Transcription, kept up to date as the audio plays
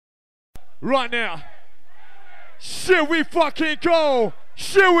Right now. Should we fucking go?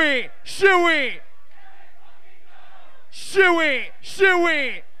 Should we? Should we? Should we? Should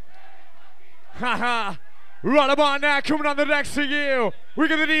we? Haha. Right about now, coming on the next to you. We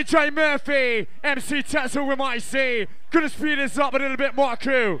got the DJ Murphy, MC Tazo with my C. Gonna speed this up a little bit more,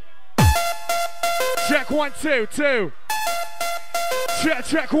 crew. Check 1, 2, 2.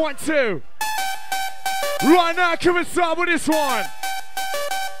 Check 1, 2. Right now, coming start with this one.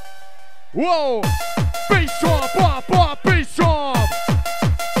 Whoa. Bass drum, bar, bass drum.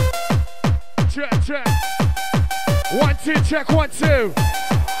 Check. 1, 2, check 1, 2.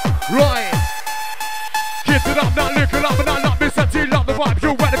 Right. Get it up, now look it up, and I love this until you love the vibe.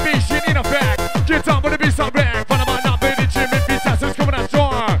 You want to be shit in a bag. Get down with the beast on rag. But I'm not baby Jim and beast is coming out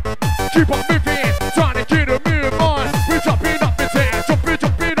strong. Keep on moving, trying to get a move on. We're jumping up and down, jumping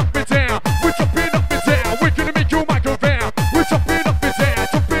up and down. We're jumping up and down, we're gonna make your mic go down. We're jumping up and down,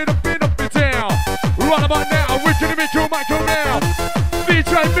 jumping up and down. Right about now, we're gonna make your mic go down.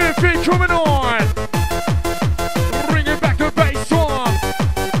 DJ Murphy coming on. Bringing back the bass drum.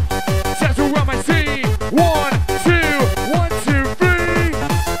 That's around my seat. 1, 2, 1, 2, 3.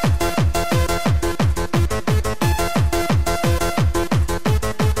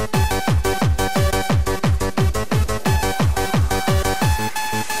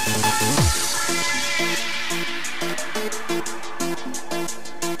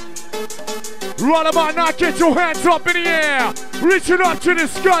 Right about now, get your hands up in the air. Reaching up to the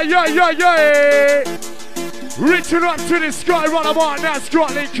sky, yeah. Reaching up to the sky, right about now,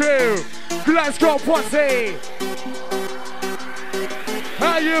 Scotland crew. Glasgow Posse.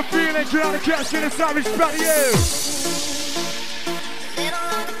 How you feeling? Get out of cash in the savage about you.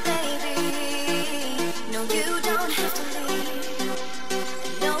 No, you don't have to leave.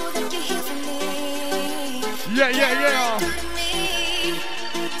 Know that you're here for me. Yeah.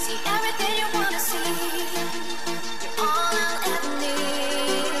 See everything you wanna see. You're all I'll ever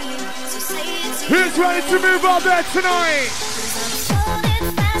need. So say it's who's ready to move out there tonight?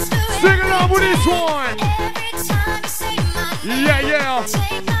 Sing along with this one. Yeah.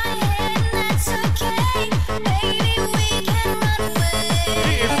 Take my hand, that's okay. Baby, we can run away.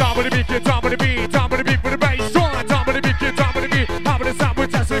 It's time with the beat, get down with the beat, down with the beat with the bass on. Down with the beat, get down with the beat. How about the sound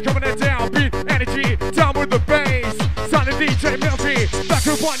with Tazo coming in down? Beat energy, down with the bass. Sound of DJ Murphy, back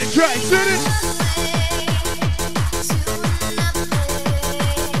up on the track, did it?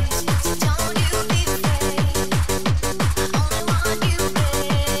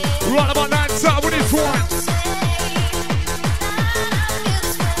 Right about that side with this one.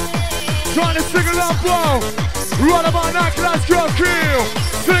 Trying to sing along, bro. Right about that, let's go, kill.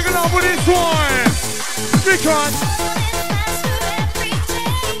 Sing along with this one. Because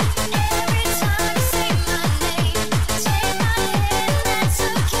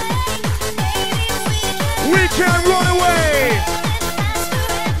we can't run away.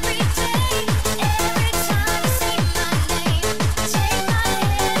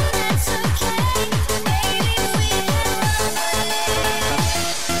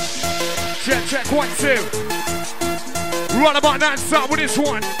 Check 1, 2. Right about that side with this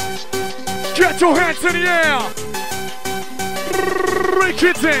one. Get your hands in the air. Break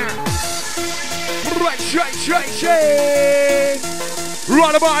it down. Shake.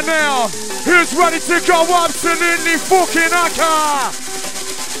 Right about now. Who's ready to go absolutely fucking akka?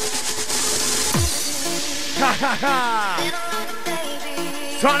 Ha.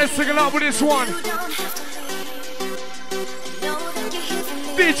 Trying to sing along with this one.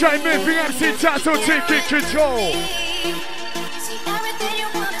 DJ Murphy, MC Tazo, taking control.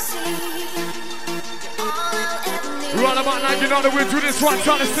 Right about now, you know that we're doing this one,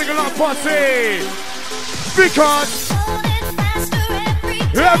 trying to sing along, Posse. Because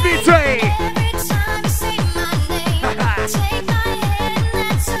every day.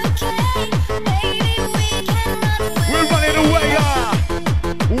 We're running away,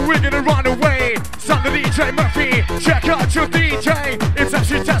 we're gonna run away. Sound the DJ Murphy, check out your DJ. It's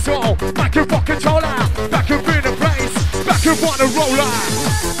actually Tazo, microphone controller. Back up in the place, back up on the roller.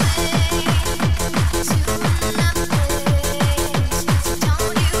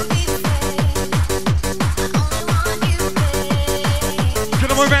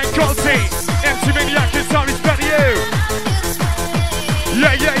 Get on my man Goldie, MC Maniac, it's time, it's better you.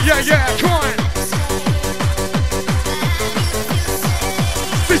 Yeah, come on.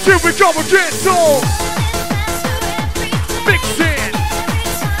 Here we go again, so mix it.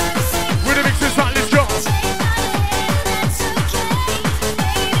 With the mixes on, let's go.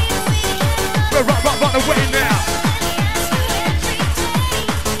 We're right away now.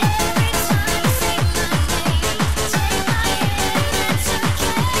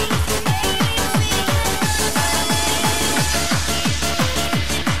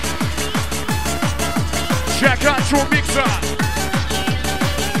 virtual mixer.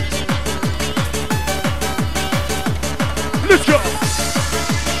 Let's go.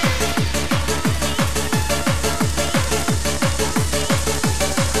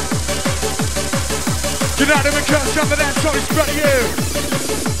 Get out of the curse, jump the dance, so it's ready you.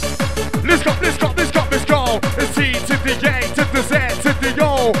 Let's go, let's go, let's go, let's go. It's T to the A, to the Z, to the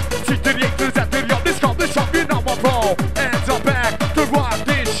O. T to the A, to the Z, to the O. Let's go, let's go, you know my pro. Hands up back, to rock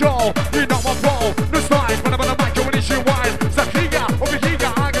this show. You know my pro. No slide, when I'm on the mic, when it's your wine. Zakia, over here,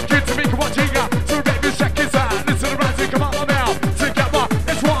 I got kids to make one giga. So baby, check this out. Listen around, so come on now. Together,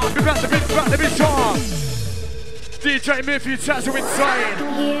 it's one. Be about to be strong. DJ Miffy, Tazo inside.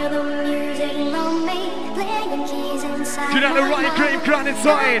 Get out the right grave ground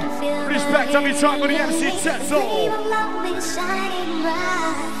inside. Respect every time when the MC Tazo.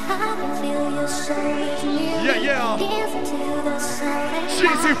 Yeah, yeah.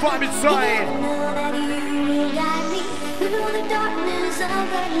 She's too fine inside.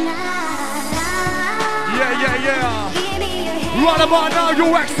 Yeah, yeah, yeah. Right about now,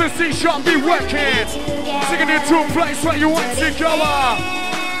 your ecstasy shall be working. Taking you to a place where you want to go.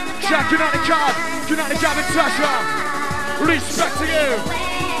 Checking out the cab, get out the cab and Tasha. Respect to you.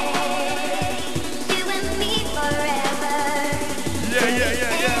 Yeah, yeah,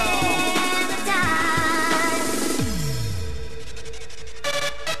 yeah, yeah.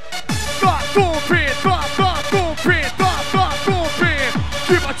 Thought, bullpen.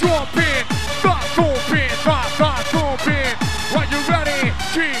 Keep my jumping. Thought, bullpen. Are you ready?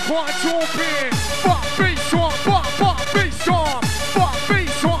 Keep on jumping. Thought, bass on.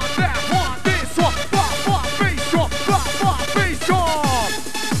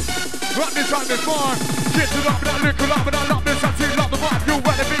 Fun. Get it up and I look up and I love this. I still love the vibe. You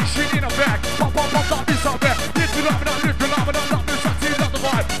wanna be shit in a bag. Pop, this out there. Get it up and I look up and I love this. I still love the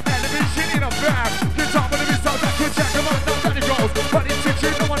vibe. And be shit in a bag. Get up and this out there. Good check them out. Now that it goes. But it's a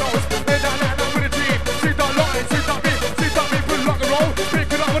shit no one knows. And I land up with a team. See the line, see the beat, put rock and roll. Pick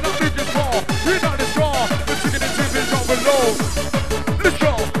it up and I look as far. You know the score. But taking the tip is down below. Let's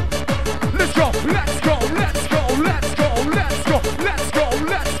go.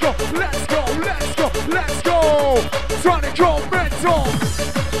 Trying to go mental.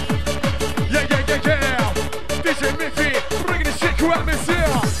 Yeah. DJ Miffy, bringing the shit to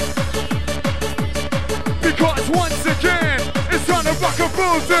atmosphere. Because once again, it's time to rock a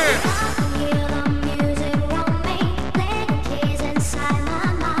building.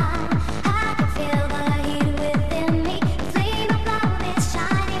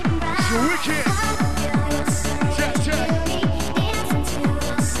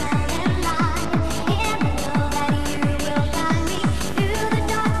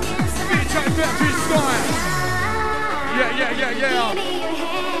 Yeah.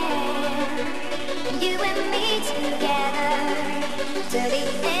 You and me together to the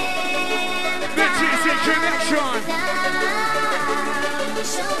end. The GC connection.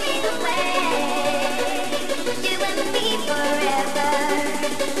 Show me the way. You and me forever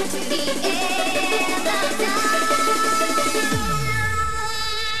to the end of time.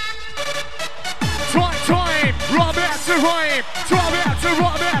 Time. Rob after rhyme. Time after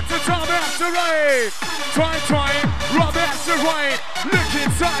rhyme. Time. Rob after right, look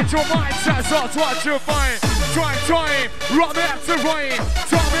inside your mind, that's what you find. Time, rob after right,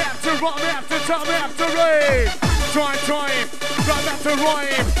 time after right. Time, rob after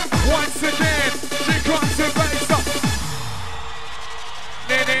right. Once again, she comes to base up.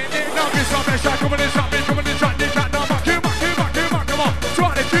 Now be something, come on, come on. Try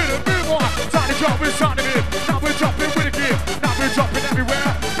to get a bit more. Time to drop with something. Now we're dropping with a gift. Now we're dropping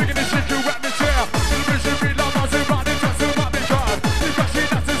everywhere. Bringing the shit to atmosphere.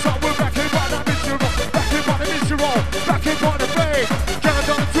 Back in on the bay, get it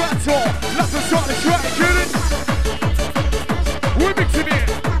on the dreadful. Let's start the track, get it? We're mixing it.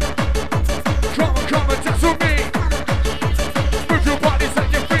 Come on, dance with me. Move your bodies at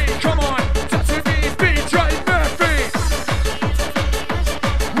your feet. Come on, dance with me, DJ Murphy.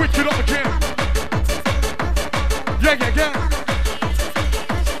 Wicked on again. Yeah.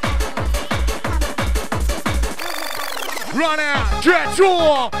 Run out, get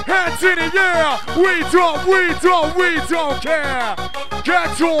your hands in the air. We don't care.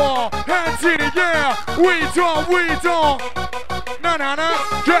 Get your hands in the air. We don't. No.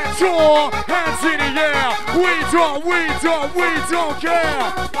 Get your hands in the air. We don't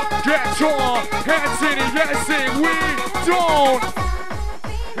care. Get your hands in the air. Sing, we don't.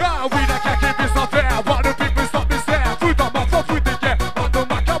 We don't care if it's not fair. But the people stop this there. Food on my foot with the care. But the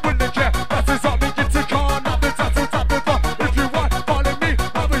mic, I wouldn't care. That's the zombie, get to call. Now the tattoo top of the. If you want, follow me.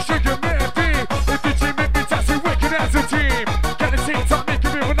 I will show you Murphy. If you make me tattoo, wicked.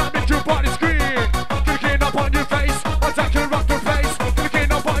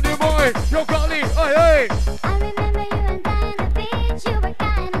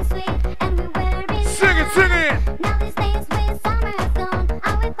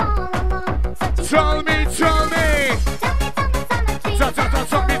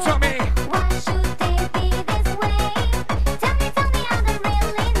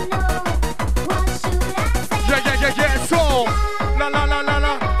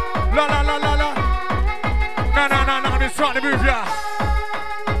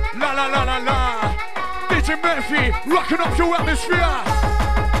 DJ Murphy, rocking up your atmosphere.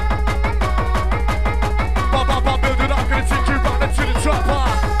 Build it up, gonna take you right to the top.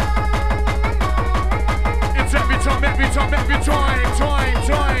 It's every time.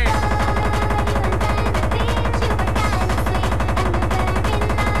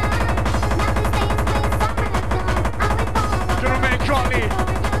 Gonna make Carly,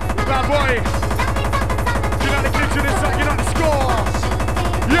 bad boy. You know the kitchen inside, you know the score.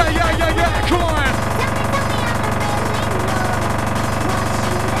 Yeah, come on.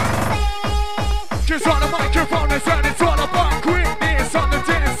 Just on the microphone, and it's all about quickness on the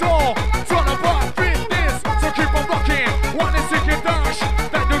dance floor. It's all about fitness, so keep on rocking. One is take a dash,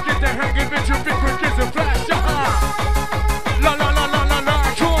 then you get the hang of it. You big quick as a flash. La,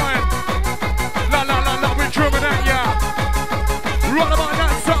 come on. La, we're drumming at ya. Right about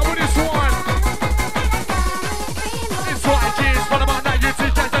that side with this one. It's what it is, right about that. You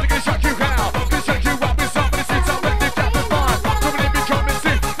see, guys, I'm gonna shock you out. Gonna shock you out with somebody sits out with the cap and fun. Somebody be coming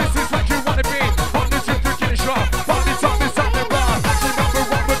sick. This is like you wanna be.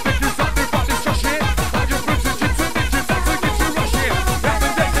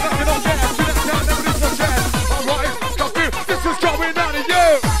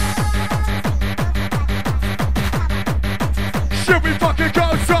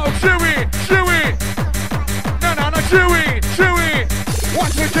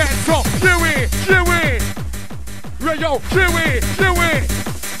 Yo, Chewy,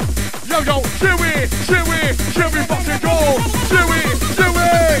 fucking go, Chewy.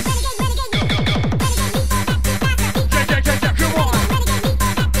 Yeah, come on.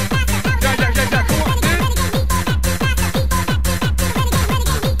 Yeah, come on, dude.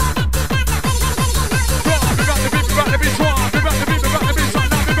 We got the beat, we got the beat. We coming in.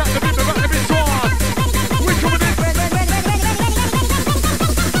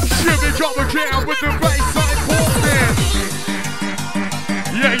 Chewy drop again with the bassline portion.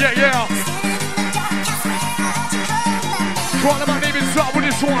 Yeah. Trying my name is up with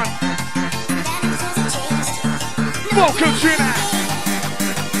this one. Welcome, Gina.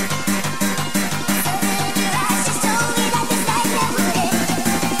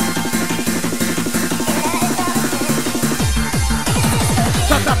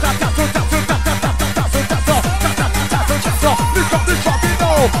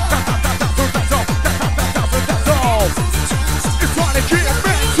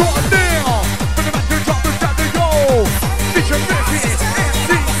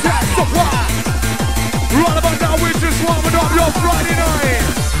 Friday night.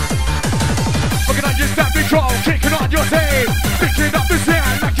 Looking at you snap control, kicking on your team, picking up the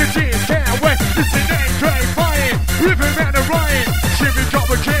sound like your jeans. Can't wait, this is ain't great flying, ripping man and rain. Jimmy got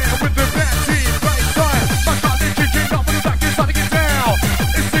a can with the bad team, right side. My body kicking up with the back inside to get down.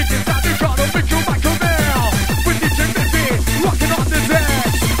 It's thinking that the crowd will make you back now. With DJ Murphy, rocking on the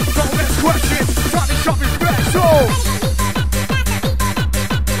dance. No less questions, trying to shop his back, so.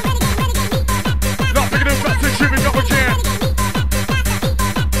 Not picking the best and Jimmy got again.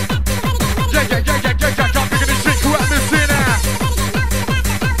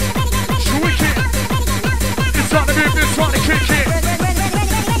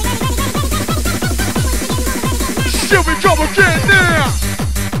 Here we go again now.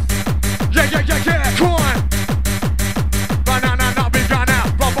 Yeah, come on. Banana, be gone now.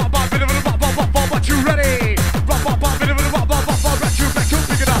 What you ready? What you back to pick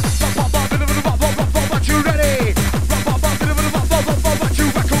it up. What you ready? What you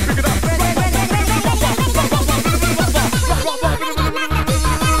back to pick it up.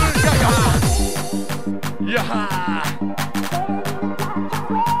 Yeah.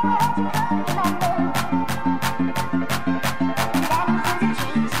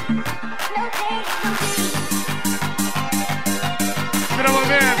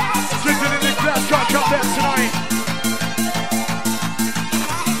 Tonight.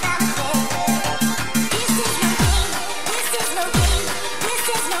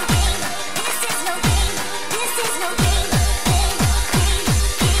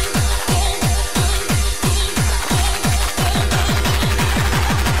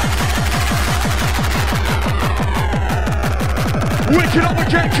 Wake it up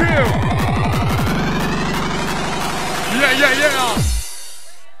again, Q. Yeah.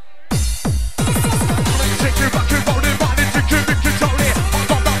 Take you back and roll it, man, it's a cubic control it. I'm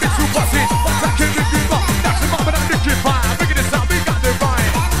not that bitch who was it. What's that cubic control? That's the moment I'm looking for. I'm making this out, we got the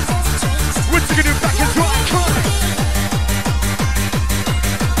right. We're taking it back and dry, come.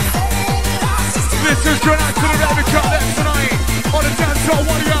 This is going out to the Raver tonight. On the dance floor,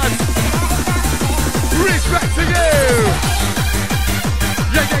 warriors. Respect to you.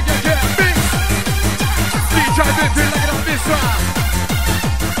 Yeah, mix. time, if you like it on this one.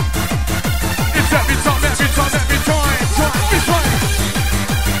 It's every time, every time, every time, this one.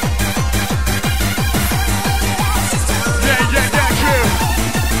 Yeah, yeah, yeah, true.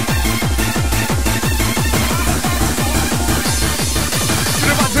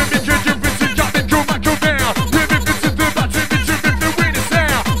 The button be good, you bitch, you got me, go back, go down. Yeah, me bitch, the button be true, if the wind is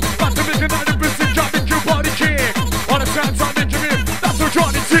down. Button be good, the bitch, you got me, go body kick. All the sounds I'm making it, that's what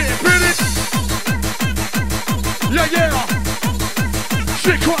Johnny did, hit it. Yeah, yeah.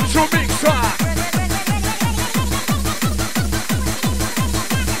 She comes from mixer.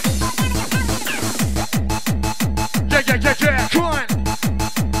 Yeah, come on.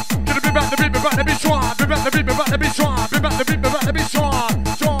 Gonna be back the beat, back the beat, strong. Be back the beat, back the beat, strong. Be back the beat, back the beat, strong.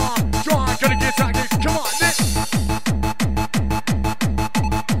 Strong, strong. Gonna get tagged. Come on, Nick.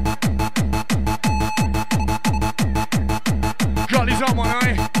 Got these on one,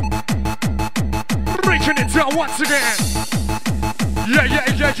 eh? Breaking it down once again. Yeah,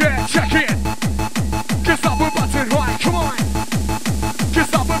 yeah, yeah, yeah. Check it. Get stop with button high. Come on. Get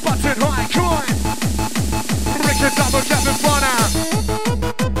stop with button high. Come on. Break it down with Kevin Bonner.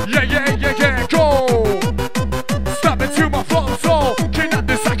 Yeah, yeah, yeah, yeah, go. Stop it to my phone, so connect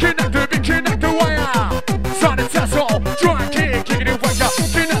this, I connect the big, connect the wire. Sound it, Tazo, try and kick it away.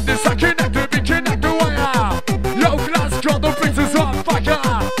 Connect this, I connect the big, connect the wire. Yo, glass, got the pieces on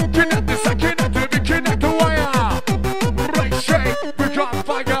fire. Connect this, I connect the big, connect the wire. Break, shake, we got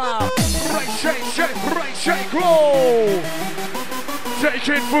fire. Break, shake, shake, break, shake, roll.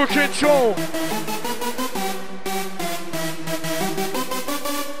 Taking full control.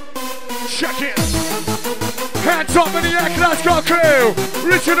 Check it. Hands up in the air, let's go crew.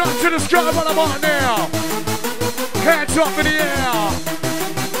 Reaching up to the sky, what I'm on now. Hands up in the air.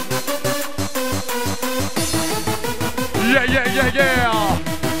 Yeah, yeah, yeah, yeah.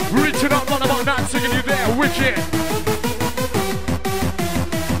 Reaching up, what I'm on now, taking you there, wicked.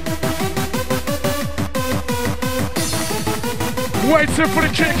 Waiting for the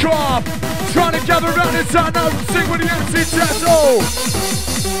kick off. Trying to gather around inside now, sing with the MC Tazo.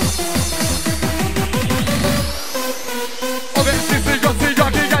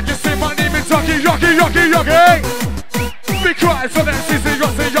 Yogi. Because of that CC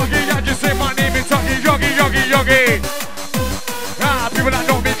Yogi, and you say my name is Yogi. Ah, people that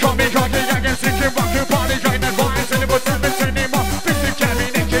know me call me Yogi. I can sing and rock and party, join and vibes, and it was never anymore. Basic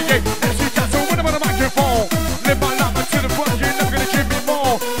Kevin, aka MC Tazo, when I'm on the microphone. Live my life until the front, you're never gonna give me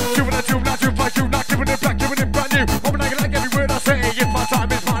more. Do what I do, not do like you, not giving it back, giving it brand new. I'm like every word I say, if my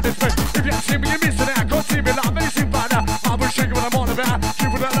time is my display. If you see me, you're missing out, can't see me like amazing by now. I will show you what I'm on about.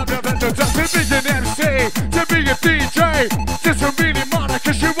 Give it up, that's a big MC. To be a DJ, this don't really matter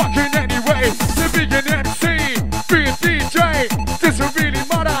cause you're rocking anyway. To be an MC, be a DJ, this don't really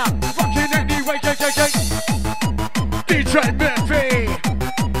matter. Rocking anyway, yeah. DJ Murphy.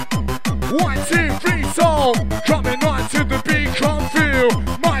 1, 2, 3, so coming on to the beat, come feel.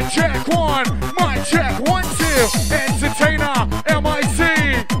 Mic check 1, mic check 1, 2. Entertainer, MIC.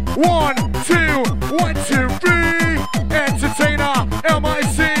 1, 2, 1, 2, 3. Entertainer,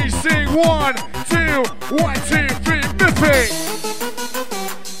 MIC. Sing 1, 2, 1, 2, 3, Murphy.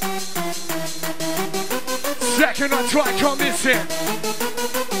 Second on track, come missing.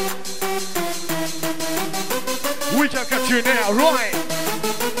 We can get you now, right?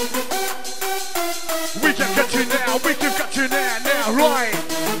 We can get you now, we can get you now, right?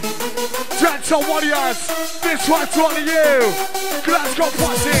 Dance on warriors, this one's one of you. Glasgow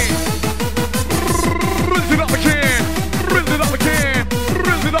Posse. Rinse it up again, rinse it up again,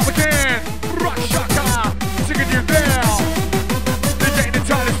 rinse it up again. Rock shaka, singing you down. The game is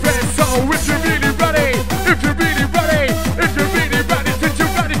time to spend, so if you're really ready, if you're really ready, if you're really ready, then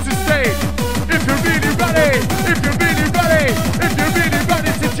you're ready to stay. If you're really ready, if you're really ready, if you're really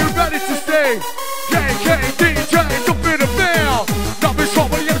ready, then you're ready to stay. KK DJ, don't feel the bell. Now be strong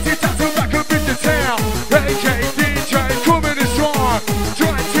when you see Tazo back up in the town. KK DJ, coming in strong.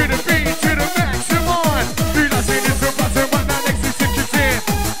 Join to the beat, to the maximum. Be like saying it's a button when my next is kicking in.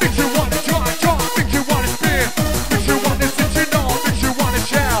 Make you wanna join, make you wanna spin. Make you wanna sit you know, make you wanna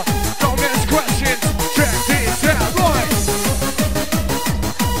shout. Don't ask questions, check this out, right?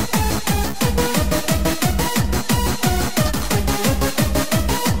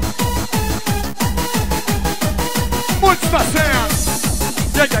 What's the sound?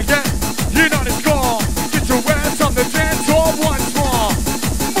 Yeah. You know the score. Get your hands on the dance floor once more.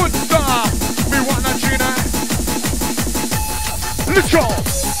 Monster, we wanna Gina. Let's go.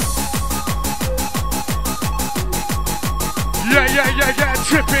 Yeah,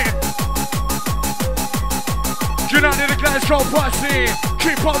 tripping. Get out of the Glasgow Posse.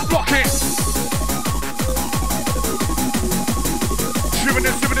 Keep on rocking.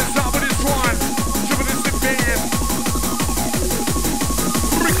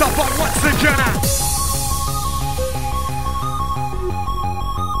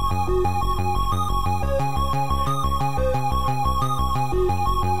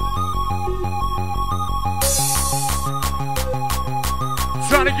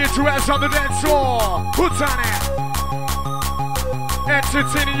 Get your ass on the dance floor. Put on it.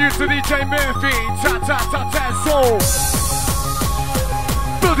 Entertaining you to DJ Murphy. Tazo.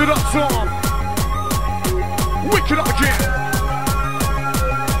 Build it up, Tom. Wicked up again.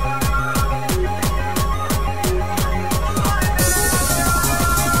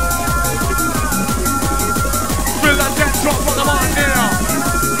 Feel that dance drop on the line now.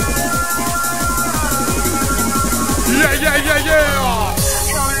 Yeah.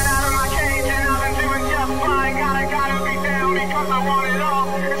 Coming out of my cage and I've been doing just fine. Gotta be down because I want it all.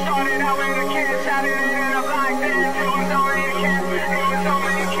 It started out with a kid, shouted it in a black dance. It was only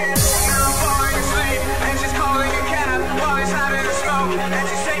a kid. Now I'm falling asleep and she's calling a cab while he's having a smoke and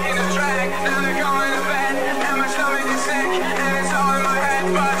she's taking a drag. Now they're going to bed and my stomach is sick and it's all in my head,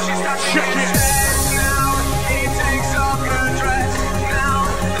 but she's touching his chest. Now he takes off her dress. Now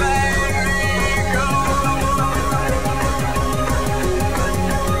let me go.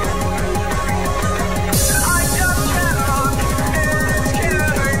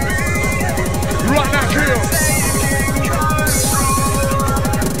 Right now, kill.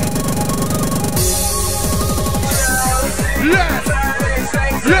 Yes.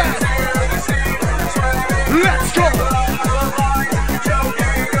 Let's go.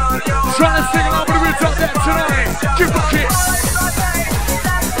 Trying to sing along with the roots out there tonight. Give the kick.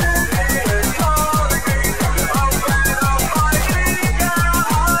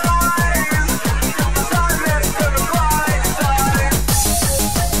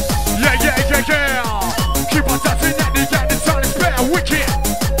 Yeah. Keep on dancing at the end, the time is better, wicked.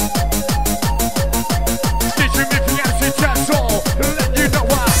 Did you make me answer Tazo? Let you know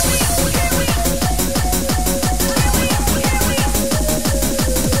why.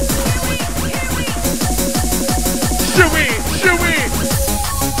 Shoey.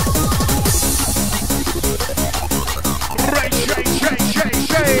 Ray,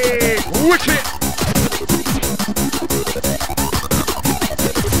 wicked.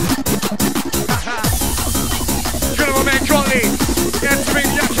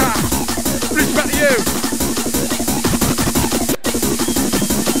 Respect you.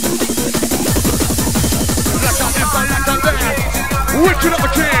 Like I'm there. Wicked up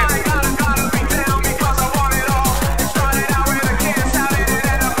again.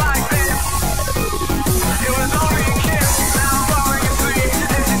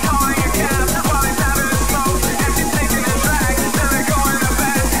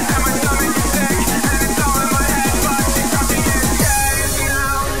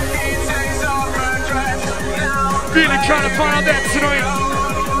 Really trying to find out that tonight.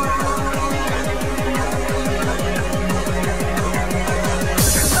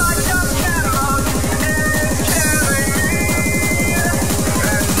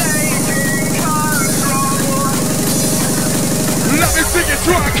 Let me sing it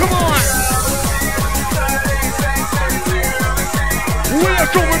dry, come on. We are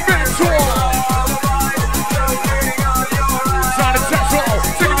going mental. Sound of Tazo,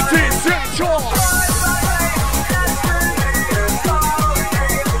 singing the team, central.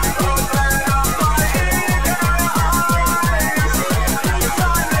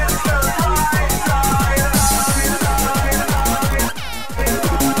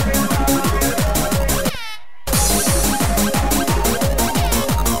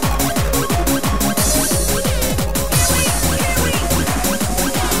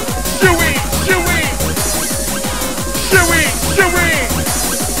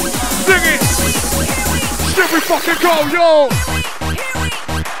 We fucking go, yo!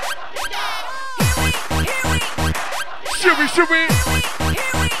 Should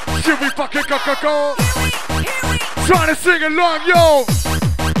we fucking go? Trying to sing along, yo!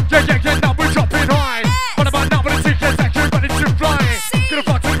 Yeah, now we're dropping high. What about now with the tickets that you're ready to fly? Gonna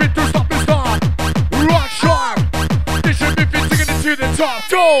fuck to the bit to stop the start. Rock sharp! This should be singing it to the top,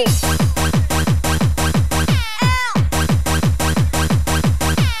 go!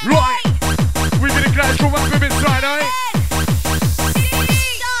 Right! We're gonna crash from one women's side, eh?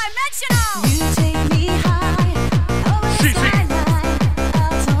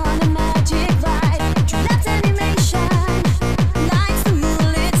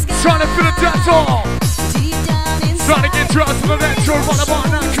 Trying to feel the dance hall. Trying to get you out to the dance floor. What about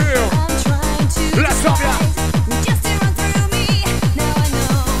that crew? Let's have ya.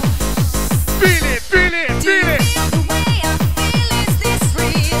 Feel it.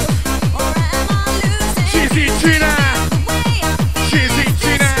 Cheesy Gina.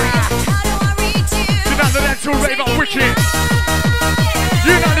 Tonight the dance floor Raver wicked.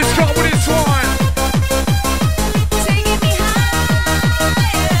 You know this car with this one.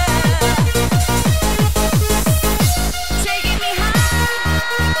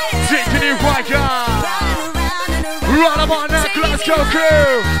 your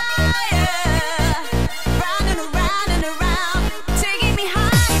crew. Round and around and around, taking me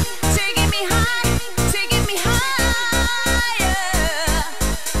high, taking me high, taking me higher.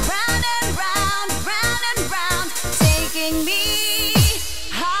 Round and round, taking me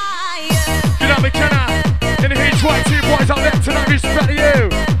higher. You know McKenna, in the heat, 22 boys out there tonight, respect to you.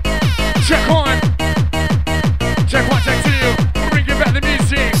 Check one, check one, check two. Bring it back the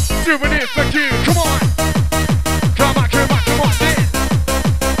music, doing it for you. Come on, come on, come on, come on, then.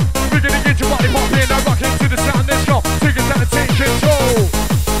 We're gonna get your body popping, now rock into the sound, let's go. Take it down and take control.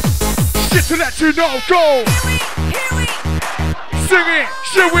 Shit to let you know, go. Here we, Sing it,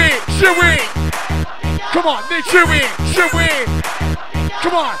 should we, should we? Come on, then should we, should we?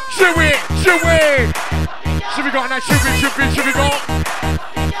 Come on, should we, should we? Should we go now, should we go? Should we go?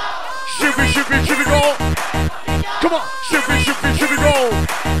 Come on, should we go?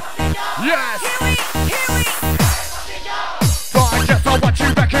 Yes! So I guess I want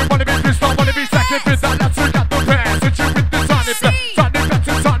you back in, wanna be pissed, I wanna be second, but that let's look at the best. Hit you with the sunny flip, sunny flip,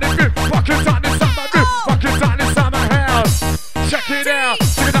 sunny flip, walking down inside my room, walking down inside my house. Check it out,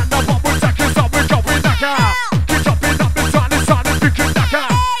 check it out, now what we're checking, so we're going back out. Keep jumping up inside, we can knock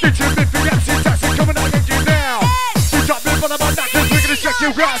out. Get you living, MC Jackson coming out at you now. Keep jumping on my knackers, we're gonna check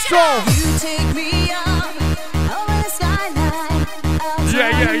you out, so. you take me up over the skyline.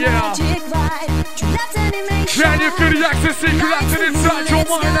 Yeah. Can you feel the ecstasy collecting inside your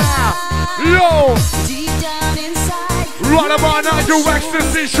mind now? Yo! Deep down inside. Right about now, your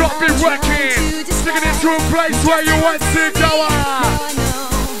ecstasy shot be working. Sticking into a place where you want to go out.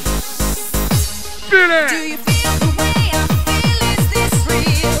 Feel Do it! you feel the way I feel? Is this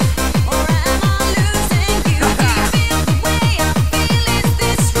real? Or am I losing you? Do you feel the way I feel? Is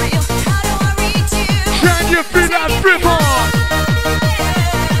this real? How do I reach you? Can you feel that rhythm?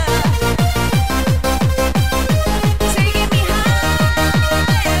 Taking me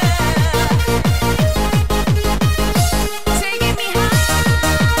higher. Taking me higher.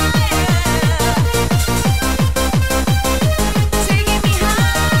 Taking me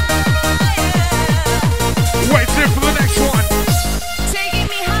higher. Waiting for the next one. Taking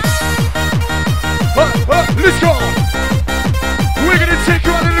me higher. Let's go! We're gonna take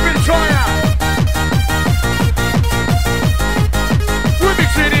you a little bit higher. We're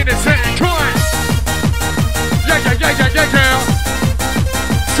mixing in the sand, come on! Yeah, girl.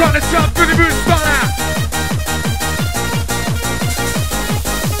 Trying to stop for the moon starter.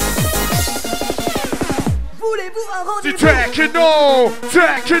 Voulez-vous un rendez-vous? Techno,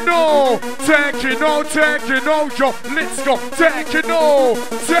 yo, let's go, techno.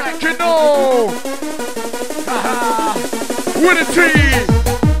 Haha, with a T.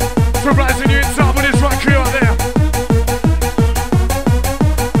 Surprising you inside with this right crew out there.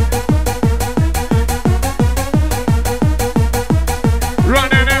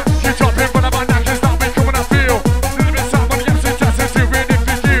 Running it, you drop it, but I'm on that, cause now we coming I feel. Little bit time when the MC Jackson doing it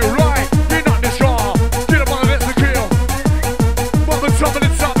for you, right? You're not this strong, get up on the let's kill. One more time and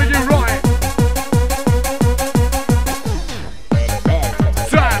it's time for you, right?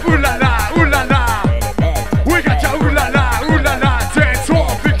 Time, ooh la la, we got ya, ooh la la, dance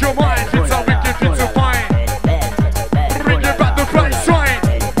off, pick your mind, it's how we get fit to find. Bring it back the price sign.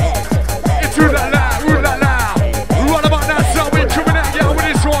 It's ooh la la, what about that sound we coming at ya with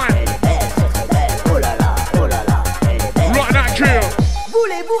this one? Right now, kill.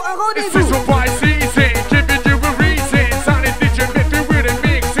 Voulez-vous un It's rendez-vous? so easy, giving you a reason. Sounding DJ, if you with a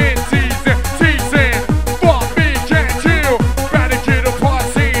mixing, teasing. Fuck me, can't chill. Better get a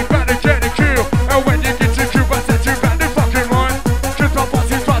party, better get a kill. And when you get your crew, I said you better fucking run. Cause my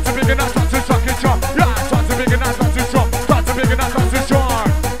party's about to big and I'm about to fucking jump. Yeah, it's about to big and I'm about to jump. About to big and I'm about to jump.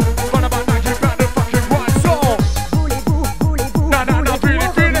 But about now, you better fucking run. So, Voulez-vous, nah, feel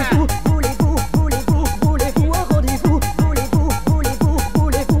it. voulez-vous un rendez-vous?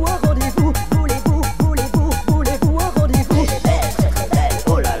 Voulez-vous un rendez-vous?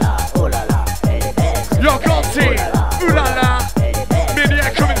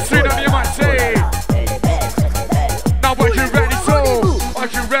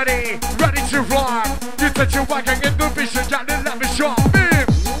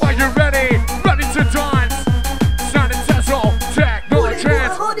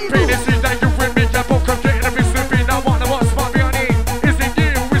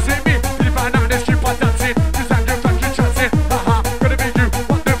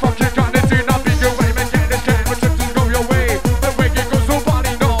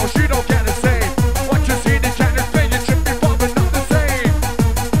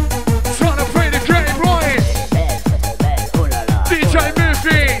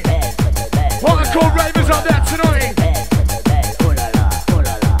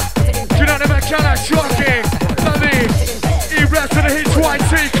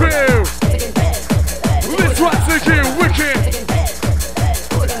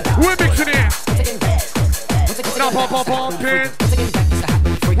 are bumping.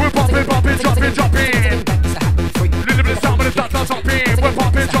 We're bumping, bumping, jumping, jumping. Little bit of sound when it's not jumping. We're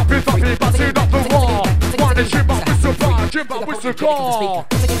bumping, jumping, jumping, bouncing off the wall. Wanna jump up with the bar, jump up with the call.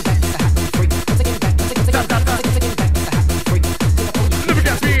 Let me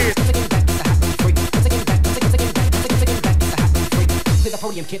get beat.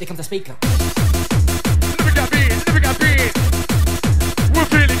 Podium kid, here comes the speaker. Let me get beat. We're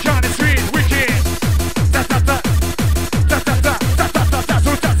feeling kinda sweet, wicked. That's all.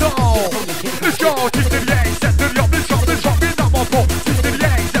 Let's go, kick to the A, set to the up, let's drop it down my pole. Kick to the A,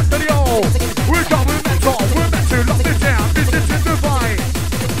 set to the O. We're going mental, we're meant to lock this down, this is divine.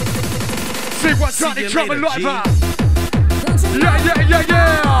 See what's running, trouble live out. Yeah.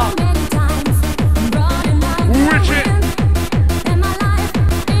 Wicked.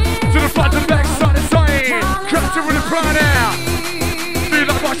 To the front, to the back, side to side. Crash it with a pride out. Feel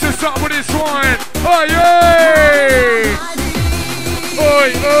like watch this out with this one. Oi, oi.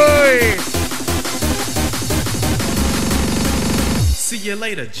 See you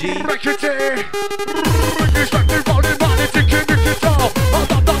later, G. Rackety. Distracted, rolling, money, ticking, the guitar. I'm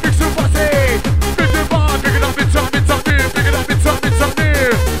not that big super say. Big the bar, pick it up in time, it's up here. Pick it up in time, it's up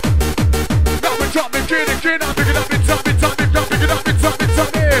here. Now we're dropping, get it, pick it up in time, it's up here. Pick it up in time, it's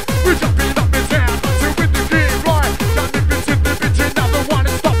up here. We're jumping up and down, until with the gear, right? Now if it's in the bitch, another one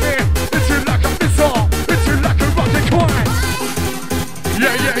is stopping. It's you like a missile, it's you like a rocket coin.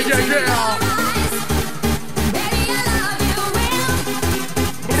 Yeah.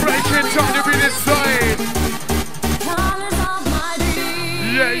 Breaking time to be this side.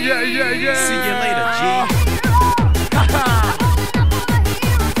 Yeah. See you later, G.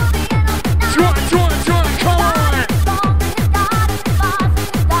 Join, come on.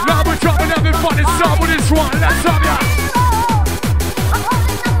 Now we're dropping having fun inside with this one. Let's have ya.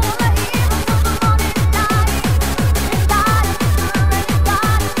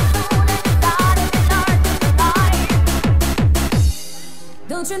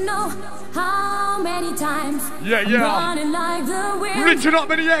 Don't you know how many times Yeah. I'm running like the wind? Reaching up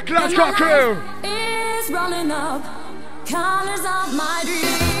in the air, class crew. Is rolling up colors of my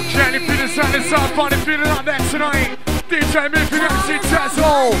dreams. Can you feel the sound inside? Funny feeling like that tonight. DJ Miffy, MC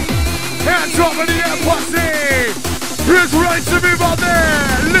Tazo. Hands up in the air, posse. Who's ready to move out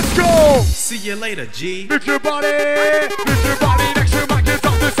there? Let's go. See you later, G. Move your body next to my kids.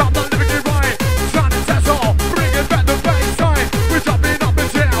 Up this, I'm not living it right. Sound and Tazo, bring it back the baseline. We're jumping up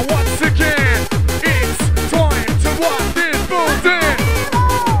and down once again. It's time to watch this building.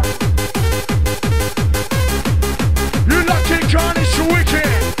 You lucky carnage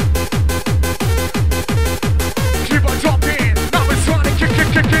wicked. Keep on dropping. Now it's trying to kick it.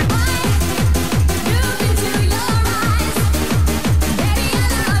 Look into your eyes, baby,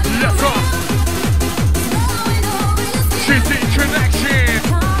 I love you. Yes, sir. Flowing over your skin. She's in connection.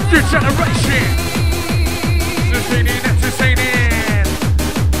 New generation. Entertaining.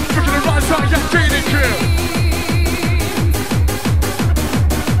 Look at the right side, yeah, dating crew.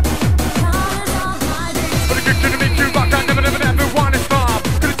 Colors of my dreams. But it's gonna make you rock, I never wanna stop.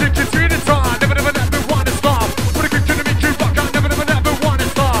 Gonna take you to the top, never wanna stop. But it's gonna make you rock, I never wanna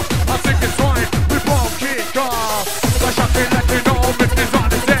stop. I think it's right, we won't kick off. Like I can let you know, if it's on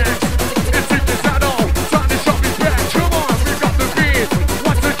the dance. It's in the saddle, time to shove me back. Come on, we got the beat.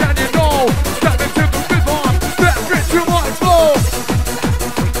 Once again, you know, step into the rhythm, step into my flow.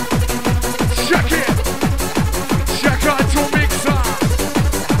 Check it. Check out your mixer.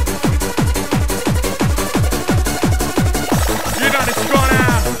 You know it's gonna.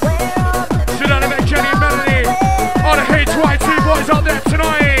 You know to make Kenny Melody. All the HYT boys out there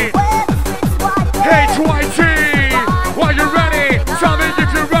tonight. HYT, are you ready? Tell me if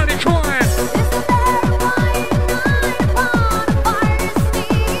you're ready, come on.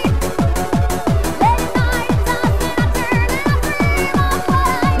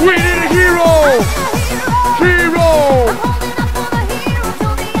 We need a hero.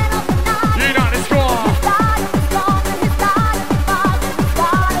 You know it's gonna.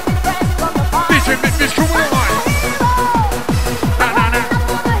 DJ Miffy's come on. Nah.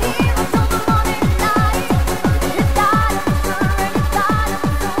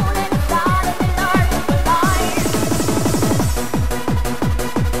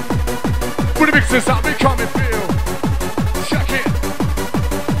 When the mixes out, we come and feel. Check it.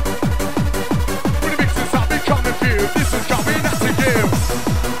 When the mixes out, we come and feel. This is coming out to you.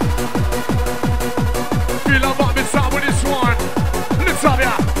 Feel like I'm inside with this one. Let's have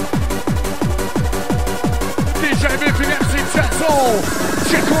ya. DJ Miffy, MC Tazo.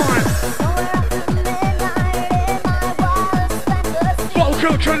 Check on.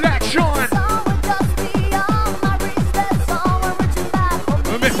 Vocal collection.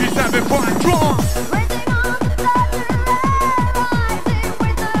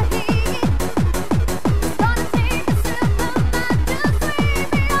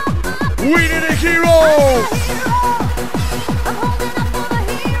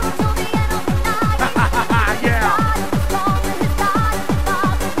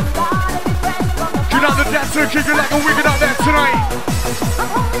 Looking like a wicked out there tonight.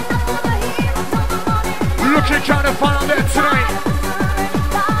 Looking kind of fun out there tonight.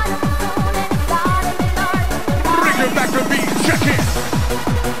 Bring it back to me, check it.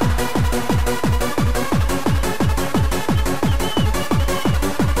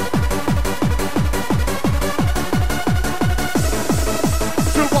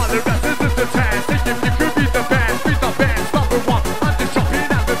 So while the rest is the task, think if you could be the best, number one. I'm just jumping,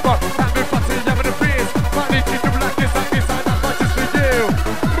 having fun, till having a beers. Money treat you like this, I not just for you.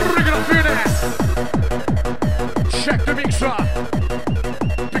 Bring it up, feel that. Check the mixer.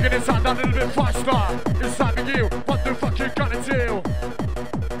 Picking it sound down a little bit faster. It's time for you. What the fuck you gonna do?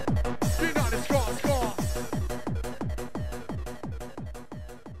 You know the score.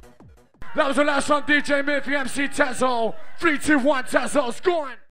 That was the last one, DJ Murphy, MC Tazo. 3, 2, 1, Tazo, scoring.